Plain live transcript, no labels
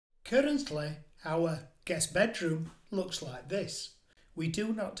Currently, our guest bedroom looks like this. We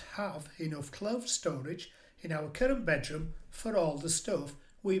do not have enough clothes storage in our current bedroom for all the stuff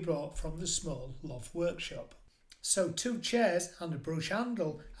we brought from the small loft workshop. So 2 chairs and a brush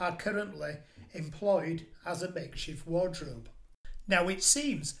handle are currently employed as a makeshift wardrobe. Now it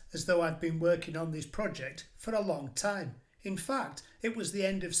seems as though I've been working on this project for a long time. In fact, it was the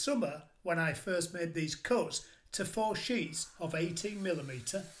end of summer when I first made these cuts to 4 sheets of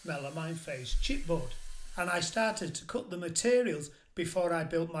 18mm melamine face chipboard, and I started to cut the materials before I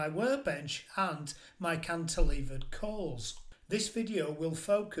built my workbench and my cantilevered coals. This video will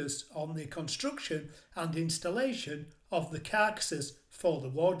focus on the construction and installation of the carcasses for the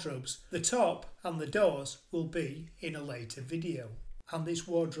wardrobes. The top and the doors will be in a later video, and this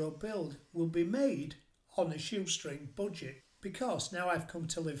wardrobe build will be made on a shoestring budget because now I've come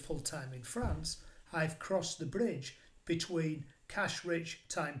to live full time in France. I've crossed the bridge between cash rich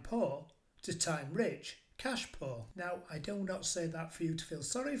time poor to time rich cash poor. Now I do not say that for you to feel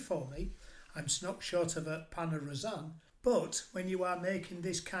sorry for me. I'm not short of a pan of Roseanne, but when you are making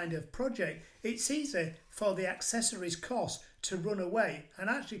this kind of project, it's easy for the accessories cost to run away and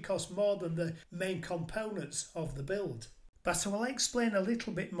actually cost more than the main components of the build. But I will explain a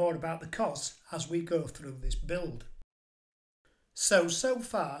little bit more about the costs as we go through this build. So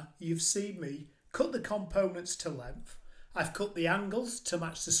far you've seen me cut the components to length. I've cut the angles to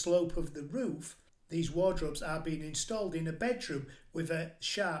match the slope of the roof. These wardrobes are being installed in a bedroom with a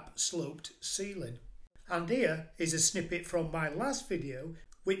sharp sloped ceiling. And here is a snippet from my last video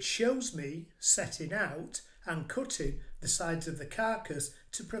which shows me setting out and cutting the sides of the carcass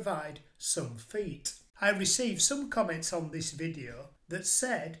to provide some feet. I received some comments on this video that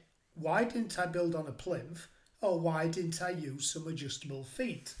said, why didn't I build on a plinth, or why didn't I use some adjustable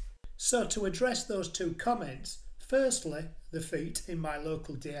feet? So to address those 2 comments, firstly, the feet in my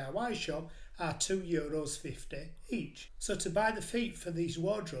local DIY shop are €2.50 each. So to buy the feet for these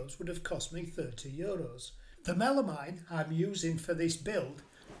wardrobes would have cost me €30. The melamine I'm using for this build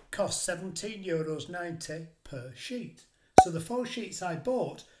cost €17.90 per sheet. So the 4 sheets I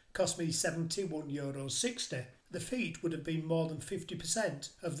bought cost me €71.60. The feet would have been more than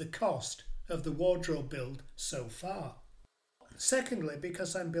 50% of the cost of the wardrobe build so far. Secondly,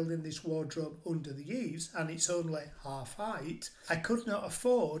 because I'm building this wardrobe under the eaves and it's only half height, I could not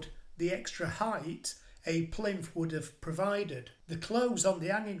afford the extra height a plinth would have provided. The clothes on the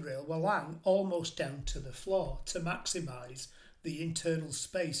hanging rail will hang almost down to the floor to maximise the internal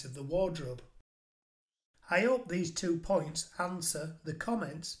space of the wardrobe. I hope these 2 points answer the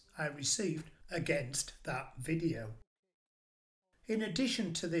comments I received against that video. In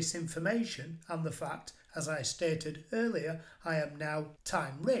addition to this information and the fact, as I stated earlier, I am now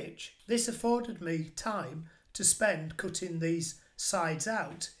time rich, this afforded me time to spend cutting these sides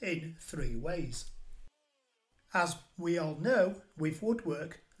out in 3 ways. As we all know, with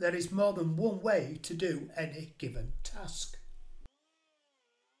woodwork, there is more than one way to do any given task.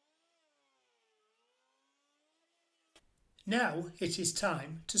 Now it is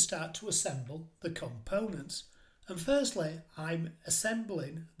time to start to assemble the components. And firstly, I'm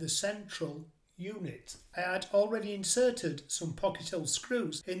assembling the central unit. I had already inserted some pocket hole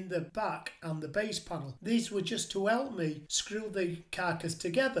screws in the back and the base panel. These were just to help me screw the carcass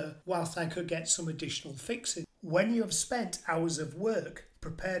together whilst I could get some additional fixing. When you have spent hours of work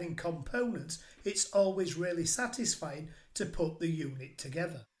preparing components, it's always really satisfying to put the unit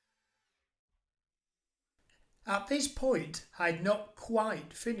together. At this point, I'd not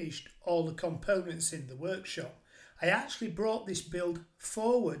quite finished all the components in the workshop. I actually brought this build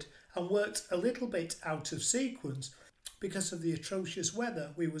forward and worked a little bit out of sequence because of the atrocious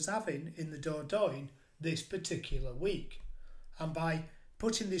weather we was having in the Dordogne this particular week. And by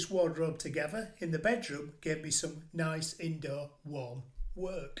putting this wardrobe together in the bedroom gave me some nice indoor warm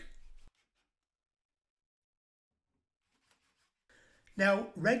work. Now,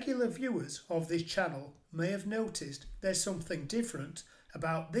 regular viewers of this channel may have noticed there's something different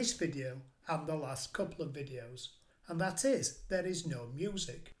about this video and the last couple of videos. And that is, there is no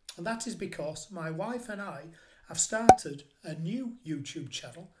music. And that is because my wife and I have started a new YouTube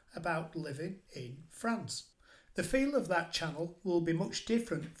channel about living in France. The feel of that channel will be much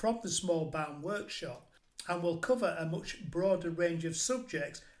different from the Small Barn Workshop and will cover a much broader range of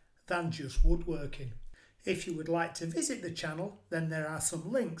subjects than just woodworking. If you would like to visit the channel, then there are some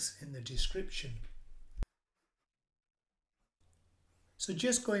links in the description. So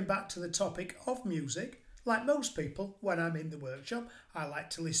just going back to the topic of music, like most people, when I'm in the workshop, I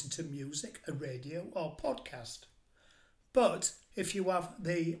like to listen to music, a radio or podcast. But if you have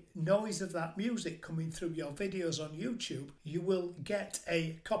the noise of that music coming through your videos on YouTube, you will get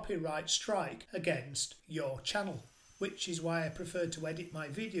a copyright strike against your channel, which is why I prefer to edit my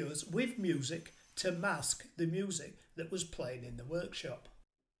videos with music to mask the music that was playing in the workshop.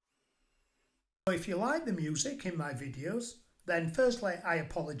 So if you like the music in my videos, then firstly I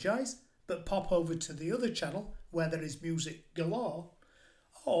apologise, but pop over to the other channel where there is music galore.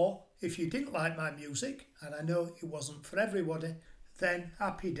 Or if you didn't like my music, and I know it wasn't for everybody, then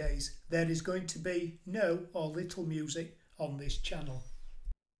happy days, there is going to be no or little music on this channel.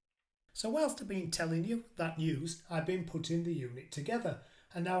 So whilst I've been telling you that news, I've been putting the unit together,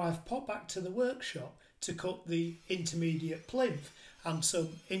 and now I've popped back to the workshop to cut the intermediate plinth and some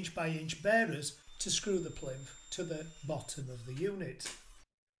inch by inch bearers to screw the plinth to the bottom of the unit.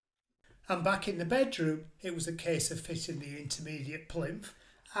 And back in the bedroom, it was a case of fitting the intermediate plinth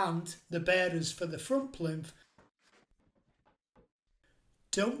and the bearers for the front plinth.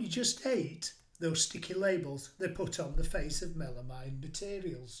 Don't you just hate those sticky labels they put on the face of melamine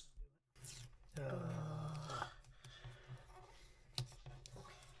materials?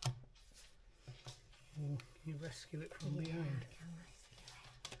 You rescue it from behind.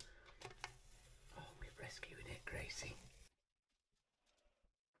 Oh, we're rescuing it, Gracie.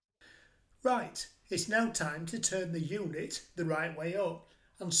 Right, it's now time to turn the unit the right way up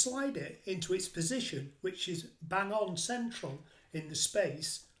and slide it into its position, which is bang on central in the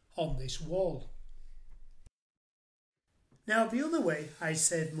space on this wall. Now the other way I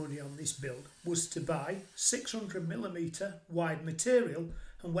saved money on this build was to buy 600mm wide material,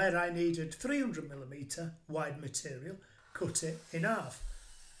 and where I needed 300mm wide material, cut it in half.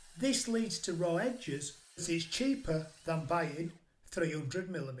 This leads to raw edges as it's cheaper than buying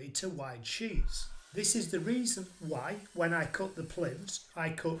 300mm wide sheets. This is the reason why when I cut the plinths, I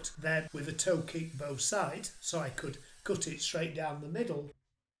cut them with a toe kick both sides so I could cut it straight down the middle.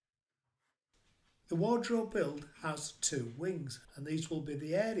 The wardrobe build has two wings, and these will be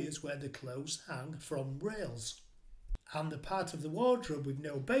the areas where the clothes hang from rails, and the part of the wardrobe with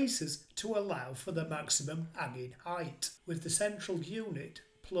no bases to allow for the maximum hanging height. With the central unit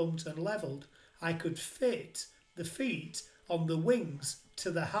plumbed and levelled, I could fit the feet on the wings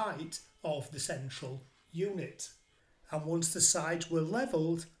to the height of the central unit. And once the sides were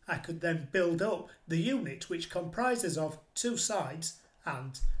levelled, I could then build up the unit, which comprises of two sides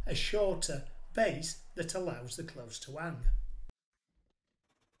and a shorter base that allows the clothes to hang.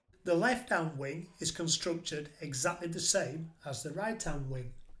 The left hand wing is constructed exactly the same as the right hand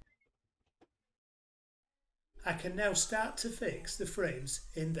wing. I can now start to fix the frames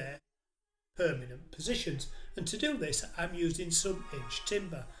in their permanent positions, and to do this I'm using some inch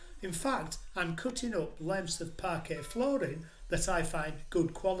timber. In fact, I'm cutting up lengths of parquet flooring that I find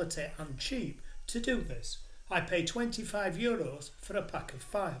good quality and cheap to do this. I pay €25 for a pack of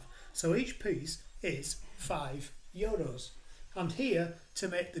 5, so each piece is €5. And here, to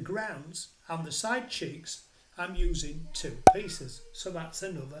make the grounds and the side cheeks, I'm using 2 pieces, so that's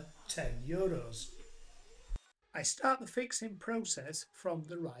another €10. I start the fixing process from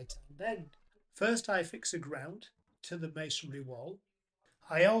the right hand end. First I fix a ground to the masonry wall.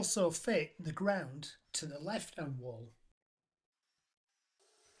 I also fit the ground to the left hand wall.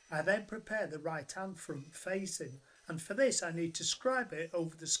 I then prepare the right hand front facing, and for this I need to scribe it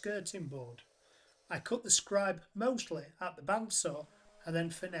over the skirting board. I cut the scribe mostly at the bandsaw and then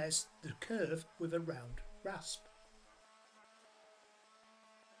finesse the curve with a round rasp.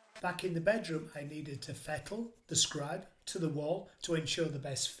 Back in the bedroom I needed to fettle the scribe to the wall to ensure the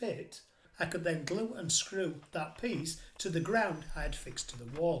best fit. I could then glue and screw that piece to the ground I had fixed to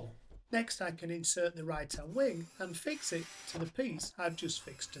the wall. Next I can insert the right hand wing and fix it to the piece I've just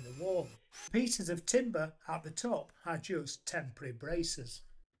fixed to the wall. Pieces of timber at the top are just temporary braces.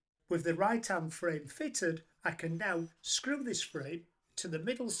 With the right hand frame fitted, I can now screw this frame to the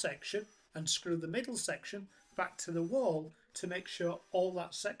middle section and screw the middle section back to the wall to make sure all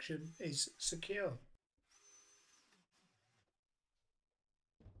that section is secure.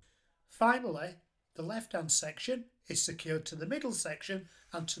 Finally, the left hand section is secured to the middle section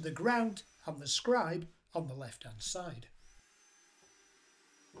and to the ground and the scribe on the left hand side.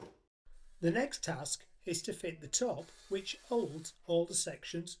 The next task is to fit the top, which holds all the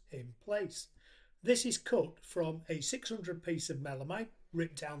sections in place. This is cut from a 600 piece of melamine,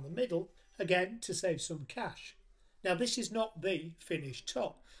 ripped down the middle, again to save some cash. Now this is not the finished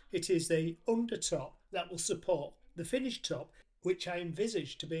top, it is the undertop that will support the finished top, which I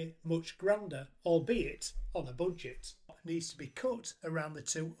envisage to be much grander, albeit on a budget. It needs to be cut around the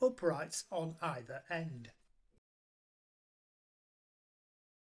 2 uprights on either end.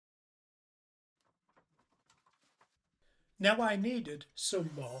 Now I needed some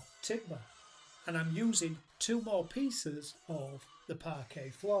more timber, and I'm using 2 more pieces of the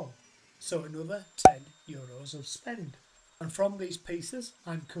parquet floor, so another €10 of spend. And from these pieces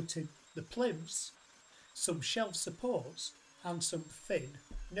I'm cutting the plinths, some shelf supports and some thin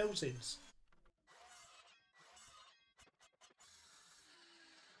nosings.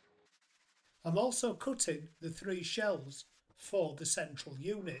 I'm also cutting the 3 shelves for the central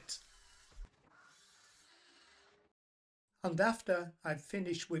unit. And after I've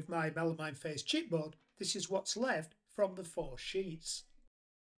finished with my melamine face chipboard, this is what's left from the 4 sheets.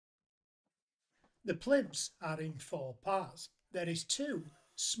 The plinths are in 4 parts. There is 2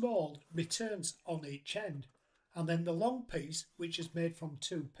 small returns on each end, and then the long piece, which is made from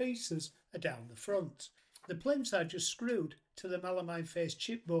 2 pieces, are down the front. The plinths are just screwed to the melamine face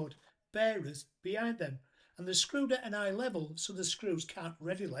chipboard bearers behind them, and they're screwed at an eye level so the screws can't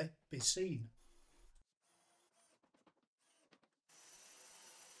readily be seen.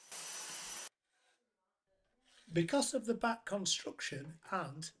 Because of the back construction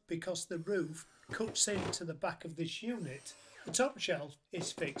and because the roof cuts into the back of this unit, the top shelf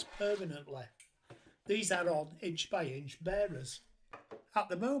is fixed permanently. These are on inch by inch bearers. At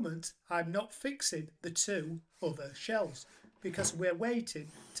the moment, I'm not fixing the 2 other shelves because we're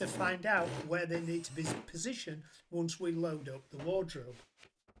waiting to find out where they need to be positioned once we load up the wardrobe.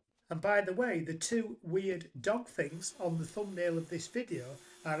 And by the way, the 2 weird dog things on the thumbnail of this video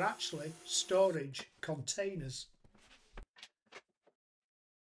are actually storage containers.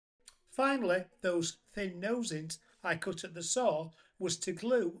 Finally, those thin nosings I cut at the saw was to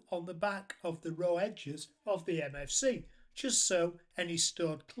glue on the back of the raw edges of the MFC, just so any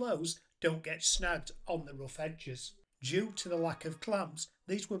stored clothes don't get snagged on the rough edges. Due to the lack of clamps,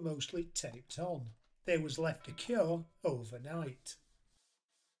 these were mostly taped on. They was left to cure overnight.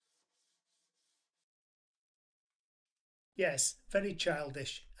 Yes, very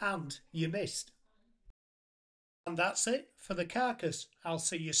childish, and you missed. And that's it for the carcass. I'll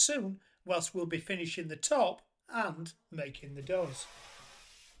see you soon whilst we'll be finishing the top and making the doors.